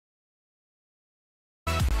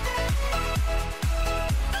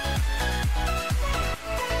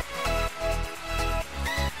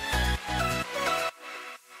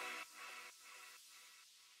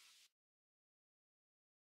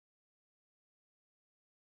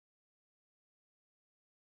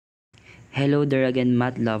Hello there again,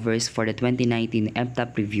 math lovers, for the 2019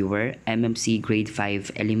 MTAP Reviewer MMC Grade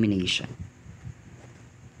 5 Elimination.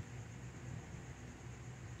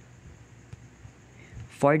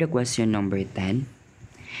 For the question number 10,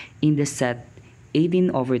 in the set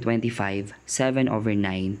 18 over 25, 7 over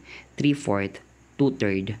 9, 3/4,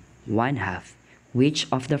 2/3, 1/2, which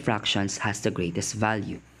of the fractions has the greatest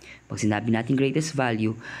value? Pag sinabi natin greatest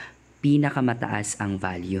value, pinakamataas ang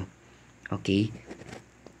value. Okay?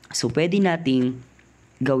 So, pwede nating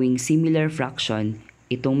gawing similar fraction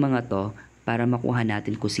itong mga to para makuha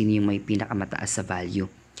natin kung sino yung may pinakamataas sa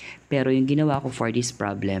value. Pero yung ginawa ko for this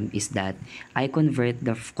problem is that I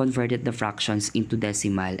converted the fractions into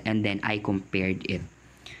decimal and then I compared it.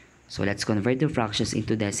 So, let's convert the fractions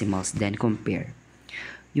into decimals, then compare.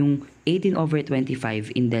 Yung 18 over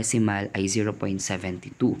 25 in decimal ay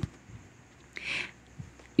 0.72.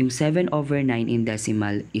 Yung 7 over 9 in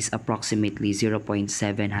decimal is approximately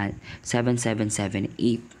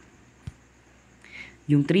 0.7778.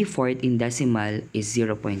 Yung 3/4 in decimal is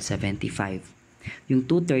 0.75. Yung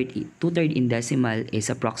 2/3 in decimal is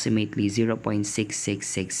approximately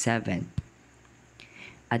 0.6667.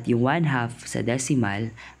 At yung 1/2 sa decimal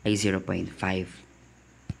ay 0.5.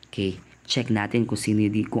 Okay, check natin kung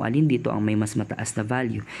alin dito ang may mas mataas na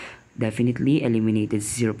value. Definitely eliminated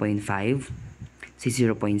si 0.5, si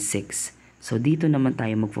 0.6. So, dito naman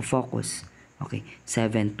tayo magfo-focus. Okay,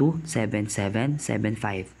 7, 2, 7, 7, 7,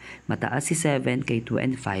 5. Mataas si 7 kay 2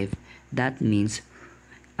 and 5. That means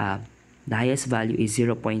the highest value is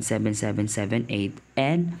 0.7778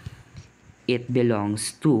 and it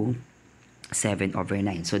belongs to 7 over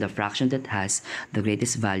 9. So, the fraction that has the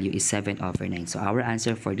greatest value is 7 over 9. So, our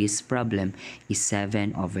answer for this problem is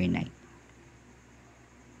 7 over 9.